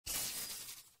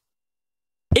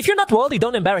If you're not worldly,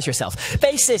 don't embarrass yourself.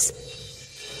 Basis.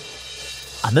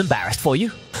 I'm embarrassed for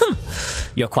you.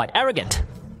 You're quite arrogant.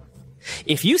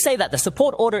 If you say that the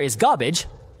support order is garbage,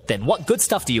 then what good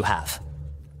stuff do you have?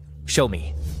 Show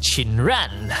me.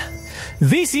 Qinran.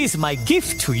 This is my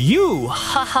gift to you.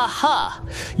 Ha ha ha.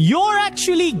 You're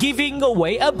actually giving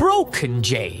away a broken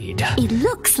jade. It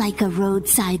looks like a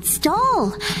roadside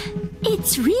stall.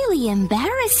 It's really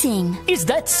embarrassing. Is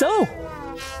that so?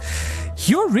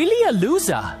 You're really a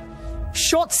loser.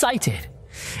 Short-sighted.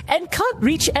 And can't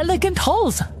reach elegant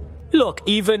halls. Look,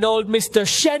 even old Mr.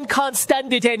 Shen can't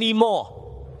stand it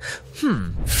anymore.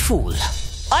 Fool.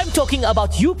 I'm talking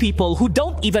about you people who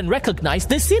don't even recognize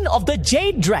the sin of the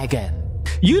Jade Dragon.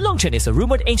 Yu Longchen is a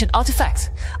rumored ancient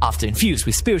artifact. After infused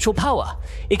with spiritual power,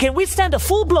 it can withstand a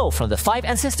full blow from the 5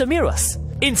 ancestor mirrors.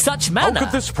 In such manner... How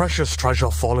could this precious treasure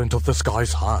fall into this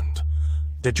guy's hand?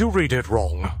 Did you read it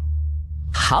wrong?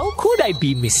 How could I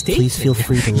be mistaken? Please feel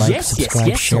free to like,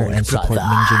 subscribe, share, and support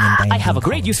Mingjing and Diane. I have a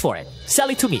great use for it. Sell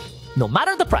it to me, no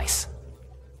matter the price.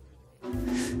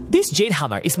 This jade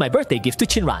hammer is my birthday gift to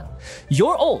Qinran.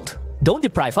 You're old. Don't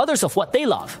deprive others of what they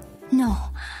love. No,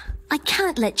 I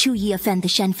can't let Chu Yi offend the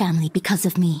Shen family because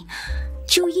of me.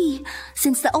 Chu Yi,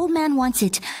 since the old man wants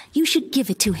it, you should give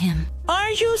it to him.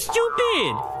 Are you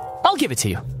stupid? I'll give it to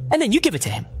you, and then you give it to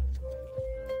him.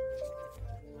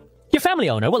 Your family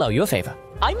owner will owe you a favor.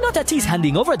 I'm not at ease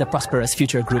handing over the prosperous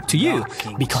future group to you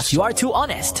because you are too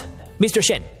honest. Mr.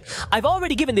 Shen, I've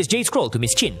already given this jade scroll to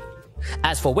Miss Qin.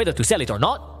 As for whether to sell it or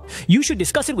not, you should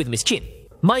discuss it with Miss Qin.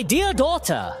 My dear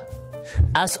daughter,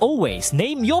 as always,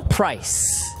 name your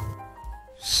price.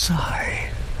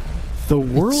 Sigh. The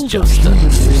world of human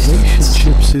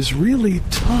relationships is really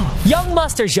tough. Young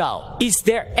Master Zhao, is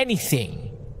there anything?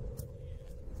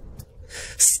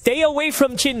 Stay away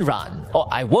from Qinran, or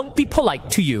I won't be polite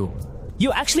to you.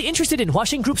 You're actually interested in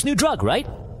Huaxing Group's new drug, right?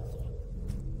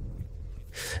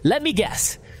 Let me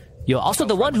guess. You're also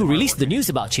the one who released the news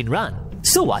about Qinran.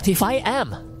 So what if I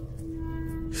am?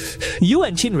 You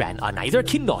and Qinran are neither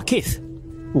kin nor kith.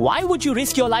 Why would you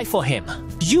risk your life for him?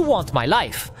 You want my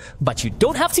life, but you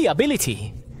don't have the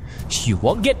ability. You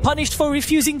won't get punished for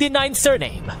refusing the 9th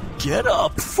surname. Get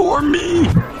up for me!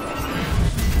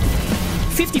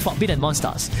 50 forbidden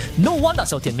monsters. No wonder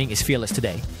Zhou Tianming is fearless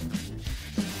today.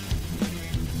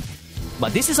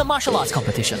 But this is a martial arts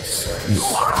competition. You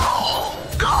are all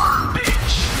garbage!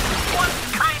 What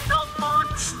kind of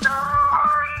monster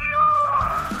are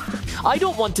you? I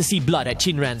don't want to see blood at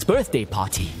Qinran's birthday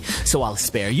party, so I'll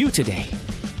spare you today.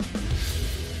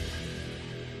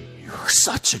 You're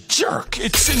such a jerk.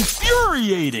 It's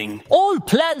infuriating. All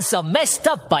plans are messed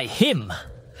up by him.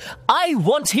 I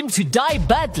want him to die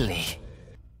badly.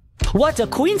 What a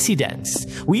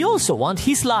coincidence. We also want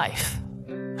his life.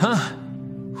 Huh?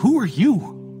 Who are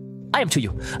you? I am Chu Yi,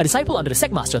 a disciple under the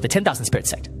sect master of the 10,000 Spirit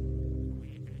sect.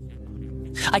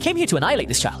 I came here to annihilate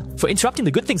this child for interrupting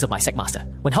the good things of my sect master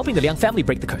when helping the Liang family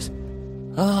break the curse.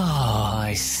 Oh,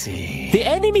 I see. The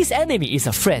enemy's enemy is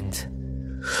a friend.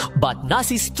 But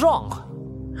Nas is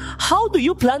strong. How do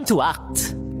you plan to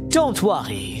act? Don't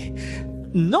worry.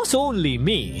 Not only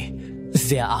me.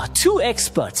 There are 2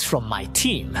 experts from my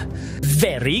team.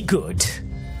 Very good.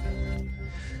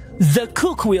 The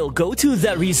cook will go to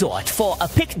the resort for a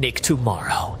picnic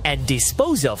tomorrow and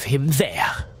dispose of him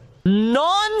there.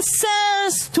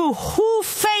 Nonsense to Hu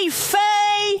Fei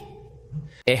Fei!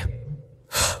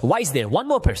 Why is there one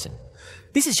more person?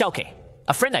 This is Xiao Kei,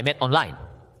 a friend I met online.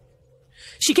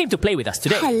 She came to play with us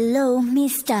today. Hello,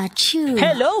 Mr. Chu.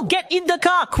 Hello, get in the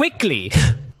car quickly!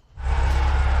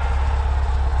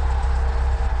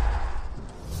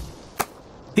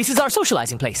 This is our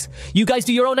socializing place. You guys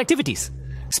do your own activities.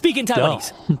 Speak in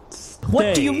Taiwanese.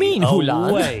 What do you mean,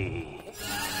 Hulan?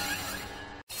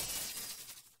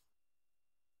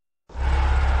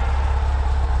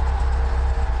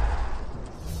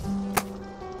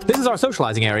 This is our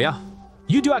socializing area.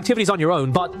 You do activities on your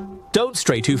own, but don't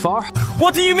stray too far.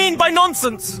 What do you mean by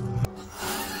nonsense?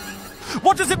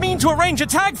 What does it mean to arrange a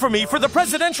tag for me for the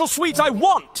presidential suite I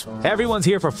want? Everyone's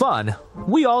here for fun.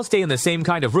 We all stay in the same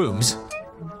kind of rooms.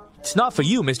 It's not for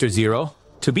you, Mr. Zero,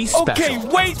 to be special. Okay,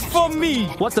 wait for me!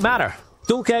 What's the matter?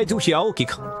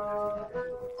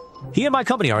 He and my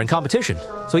company are in competition,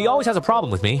 so he always has a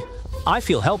problem with me. I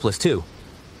feel helpless too.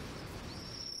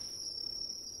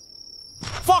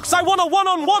 Fox, I want a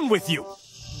one-on-one with you!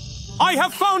 I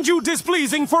have found you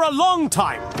displeasing for a long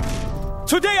time!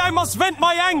 Today I must vent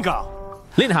my anger!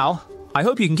 Lin Hao, I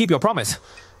hope you can keep your promise.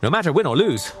 No matter win or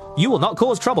lose, you will not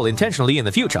cause trouble intentionally in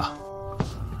the future.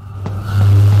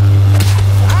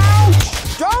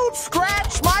 Don't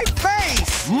scratch my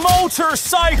face!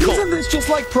 motorcycle! Isn't this just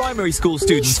like primary school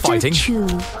students Mr. fighting? Chu,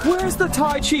 Where's the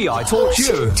Tai Chi I taught you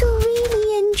you? seem to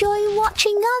really enjoy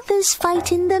watching others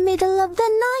fight in the middle of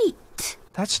the night.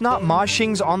 That's not Ma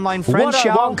Xing's online friend, What are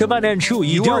Xiao. Wonkaman and Chu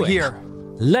Yi You doing? are here.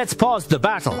 Let's pause the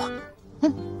battle.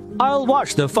 I'll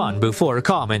watch the fun before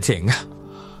commenting.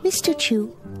 Mr.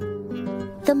 Chu,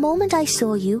 the moment I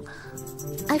saw you,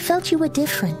 I felt you were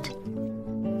different.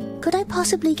 Could I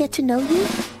possibly get to know you?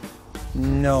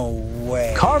 No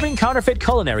way. Carving counterfeit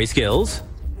culinary skills?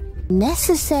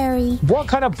 Necessary. What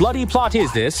kind of bloody plot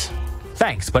is this?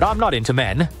 Thanks, but I'm not into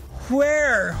men.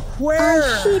 Where?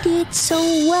 I hid it so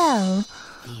well.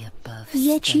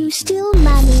 Yet you still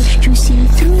managed to see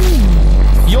through me.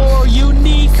 Your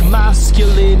unique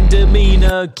masculine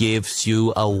demeanor gives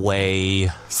you away.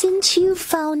 Since you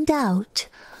found out,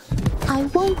 I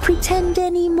won't pretend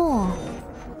anymore.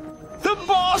 The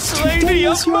boss Today lady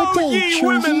is of your Mo day, Yi Chu Yi.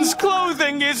 Women's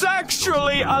Clothing is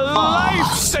actually a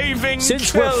life-saving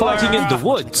Since killer. we're fighting in the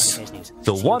woods,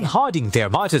 the one hiding there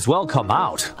might as well come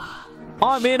out.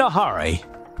 I'm in a hurry.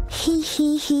 He,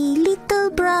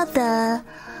 little brother.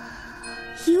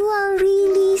 You are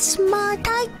really smart.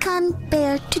 I can't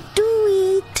bear to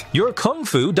do it. Your kung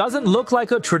fu doesn't look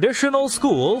like a traditional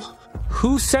school.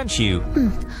 Who sent you?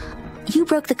 You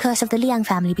broke the curse of the Liang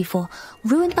family before,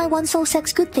 ruined by one soul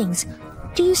sex good things.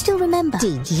 Do you still remember?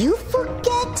 Did you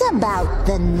forget about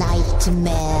the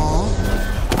nightmare?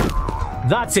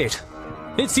 That's it.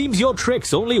 It seems your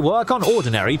tricks only work on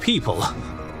ordinary people.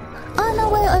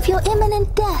 Unaware of your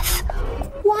imminent death.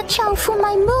 Watch out for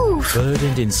my move. Bird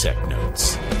and insect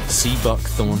notes. Sea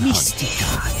buckthorn Misty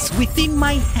gods within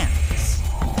my hands.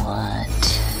 What?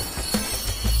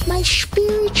 My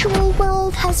spiritual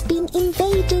world has been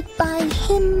invaded by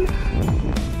him.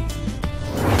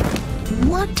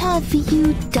 What have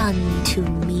you done to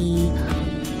me?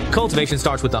 Cultivation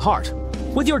starts with the heart.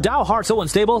 With your Tao heart so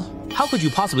unstable, how could you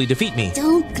possibly defeat me?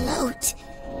 Don't gloat.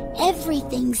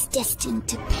 Everything's destined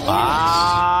to perish.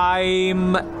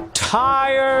 I'm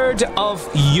tired of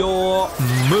your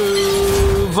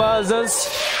moves.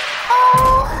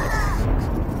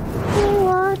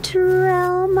 What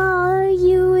realm are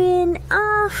you in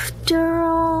after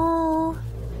all?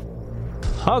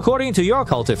 According to your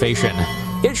cultivation,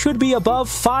 it should be above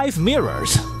 5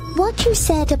 mirrors. What you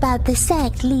said about the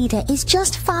sect leader is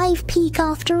just 5 peak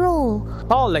after all.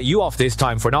 I'll let you off this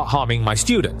time for not harming my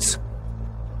students.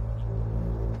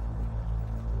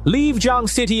 Leave Jiang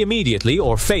City immediately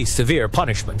or face severe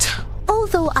punishment.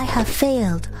 Although I have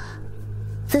failed,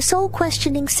 the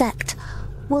soul-questioning sect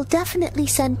will definitely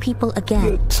send people again.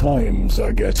 The times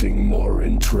are getting more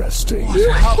interesting.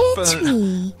 You hit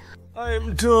me!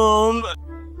 I'm done.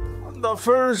 The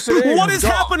first aid. What is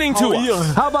happening to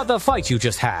us? How about the fight you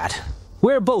just had,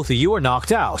 where both of you are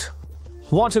knocked out?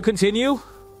 Want to continue?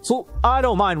 So I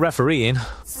don't mind refereeing.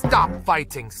 Stop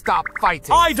fighting! Stop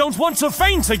fighting! I don't want to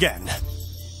faint again.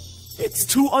 It's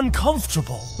too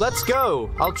uncomfortable. Let's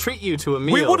go. I'll treat you to a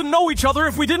meal. We wouldn't know each other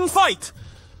if we didn't fight.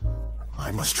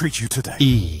 I must treat you today.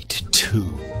 Eat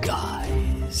too.